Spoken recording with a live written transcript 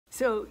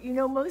So, you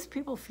know, most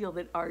people feel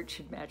that art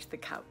should match the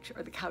couch,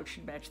 or the couch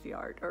should match the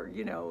art, or,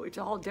 you know, it's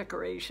all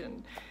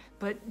decoration.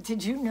 But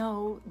did you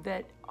know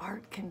that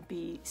art can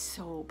be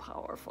so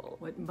powerful?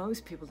 What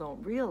most people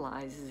don't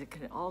realize is it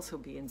can also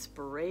be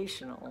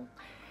inspirational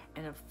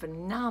and a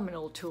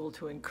phenomenal tool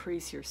to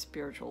increase your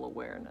spiritual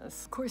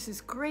awareness. Of course,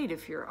 it's great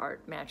if your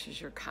art matches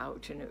your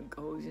couch and it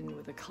goes in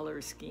with a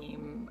color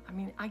scheme. I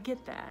mean, I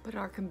get that, but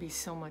art can be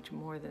so much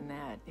more than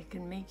that. It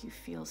can make you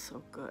feel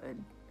so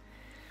good.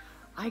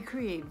 I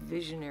create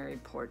visionary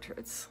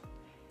portraits,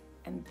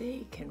 and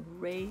they can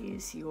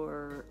raise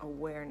your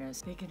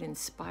awareness. They can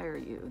inspire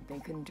you. They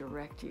can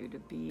direct you to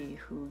be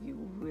who you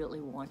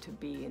really want to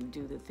be and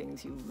do the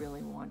things you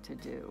really want to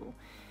do.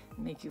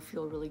 Make you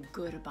feel really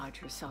good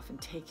about yourself and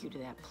take you to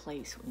that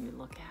place when you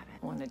look at it.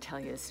 I want to tell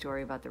you a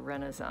story about the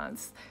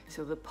Renaissance.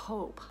 So the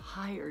Pope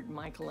hired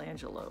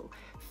Michelangelo,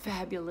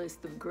 fabulous,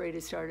 the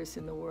greatest artist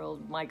in the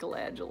world,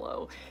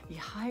 Michelangelo. He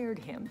hired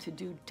him to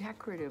do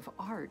decorative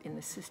art in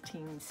the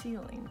Sistine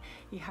ceiling.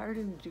 He hired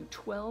him to do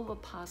 12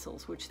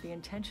 apostles, which the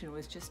intention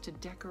was just to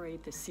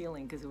decorate the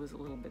ceiling because it was a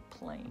little bit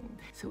plain.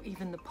 So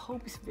even the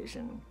Pope's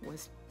vision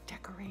was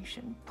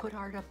decoration, put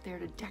art up there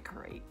to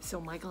decorate. So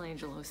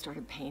Michelangelo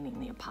started painting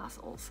the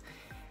apostles,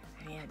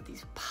 and he had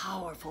these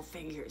powerful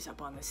figures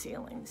up on the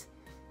ceilings,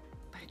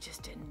 but it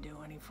just didn't do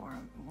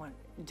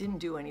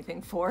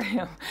anything for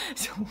him.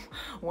 So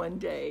one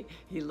day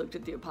he looked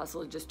at the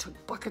apostles, just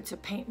took buckets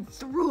of paint and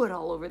threw it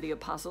all over the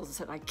apostles and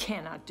said, I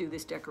cannot do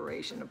this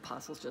decoration.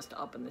 Apostles just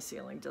up in the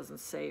ceiling, doesn't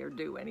say or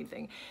do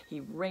anything. He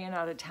ran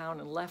out of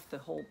town and left the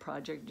whole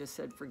project, just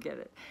said, forget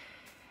it.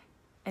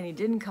 And he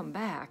didn't come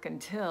back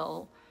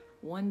until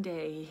one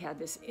day he had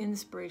this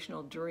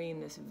inspirational dream,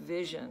 this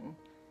vision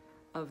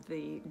of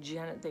the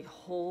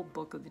whole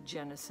book of the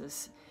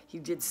Genesis. He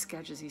did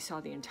sketches. He saw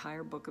the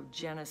entire book of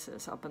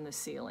Genesis up on the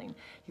ceiling.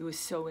 He was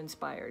so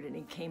inspired, and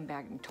he came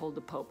back and told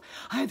the Pope,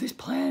 I have this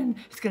plan.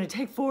 It's going to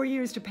take 4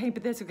 years to paint,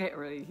 but that's okay.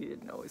 Or he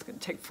didn't know it was going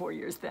to take 4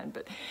 years then.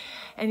 But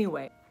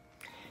anyway,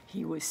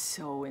 he was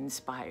so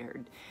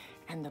inspired.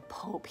 And the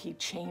Pope, he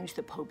changed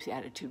the Pope's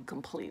attitude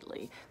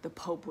completely. The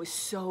Pope was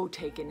so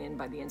taken in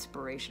by the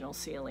inspirational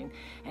ceiling.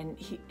 And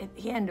at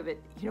the end of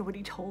it, you know what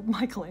he told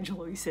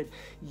Michelangelo? He said,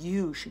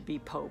 you should be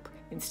Pope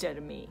instead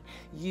of me.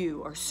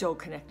 You are so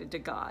connected to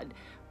God,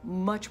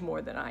 much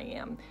more than I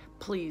am.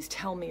 Please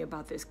tell me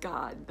about this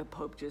God. The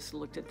Pope just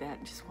looked at that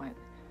and just went,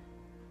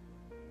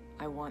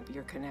 I want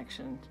your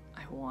connection.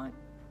 I want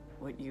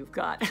what you've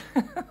got.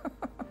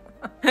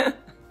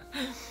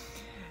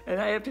 And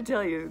I have to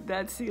tell you,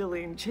 that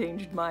ceiling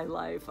changed my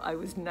life. I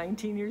was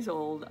 19 years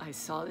old. I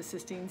saw the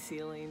Sistine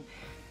ceiling,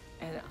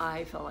 and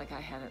I felt like I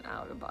had an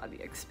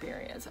out-of-body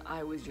experience.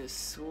 I was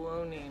just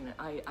swooning.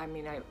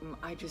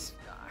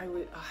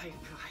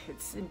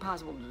 It's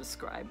impossible to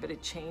describe, but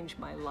it changed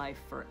my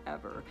life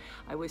forever.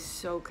 I was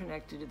so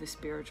connected to the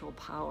spiritual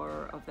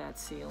power of that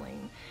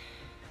ceiling.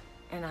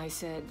 And I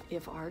said,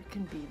 if art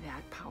can be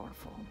that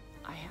powerful,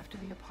 I have to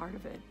be a part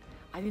of it.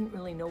 I didn't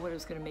really know what I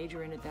was going to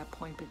major in at that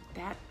point, but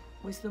that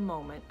was the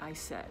moment I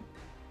said,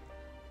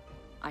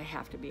 I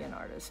have to be an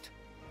artist.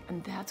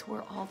 And that's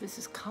where all this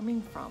is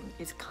coming from.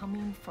 It's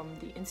coming from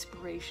the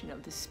inspiration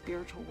of the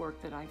spiritual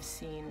work that I've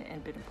seen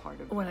and been a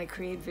part of. When I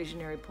create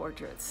visionary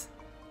portraits,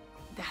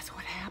 that's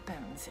what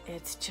happens.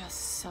 It's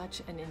just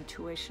such an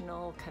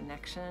intuitional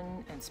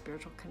connection and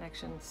spiritual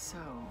connection. So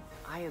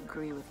I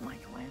agree with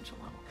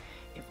Michelangelo.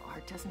 If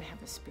art doesn't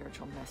have a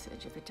spiritual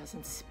message, if it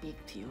doesn't speak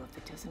to you, if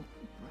it doesn't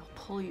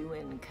pull you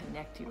in and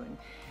connect you and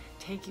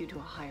take you to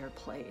a higher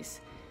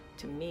place,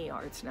 to me,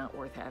 art's not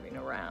worth having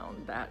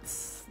around.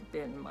 That's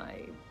been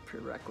my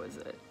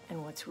prerequisite.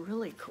 And what's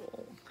really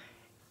cool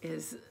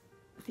is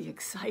the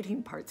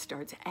exciting part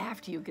starts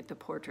after you get the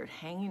portrait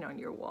hanging on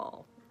your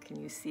wall.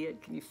 Can you see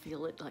it? Can you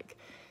feel it? Like,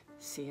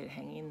 see it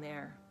hanging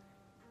there?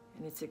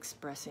 And it's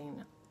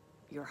expressing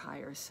your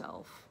higher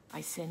self. I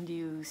send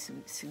you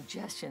some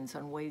suggestions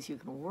on ways you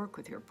can work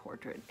with your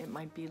portrait. It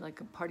might be like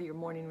a part of your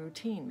morning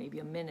routine, maybe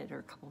a minute or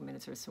a couple of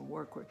minutes or some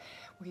work where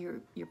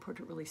your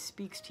portrait really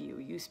speaks to you.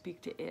 You speak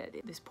to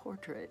it. This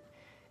portrait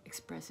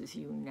expresses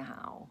you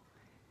now,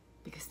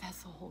 because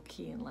that's the whole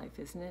key in life,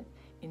 isn't it?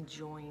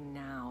 Enjoying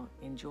now,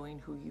 enjoying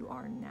who you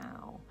are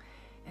now.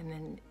 And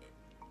then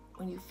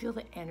when you feel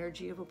the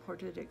energy of a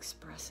portrait, it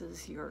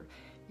expresses your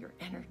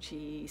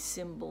energy,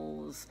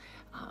 symbols,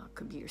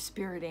 could be your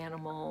spirit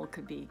animal,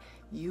 could be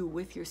you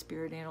with your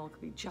spirit animal,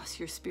 could be just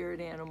your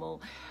spirit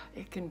animal.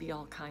 It can be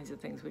all kinds of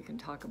things. We can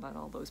talk about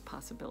all those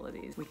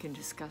possibilities. We can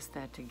discuss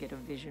that to get a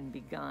vision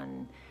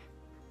begun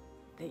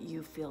that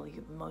you feel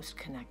you're most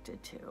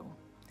connected to.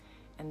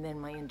 And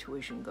then my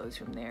intuition goes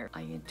from there.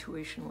 I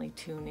intuitionally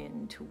tune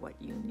in to what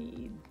you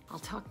need. I'll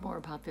talk more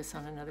about this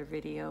on another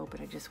video,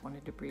 but I just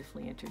wanted to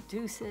briefly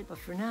introduce it. But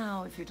for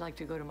now, if you'd like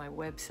to go to my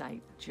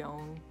website,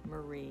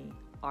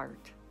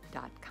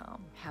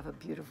 joanmarieart.com. Have a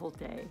beautiful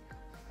day.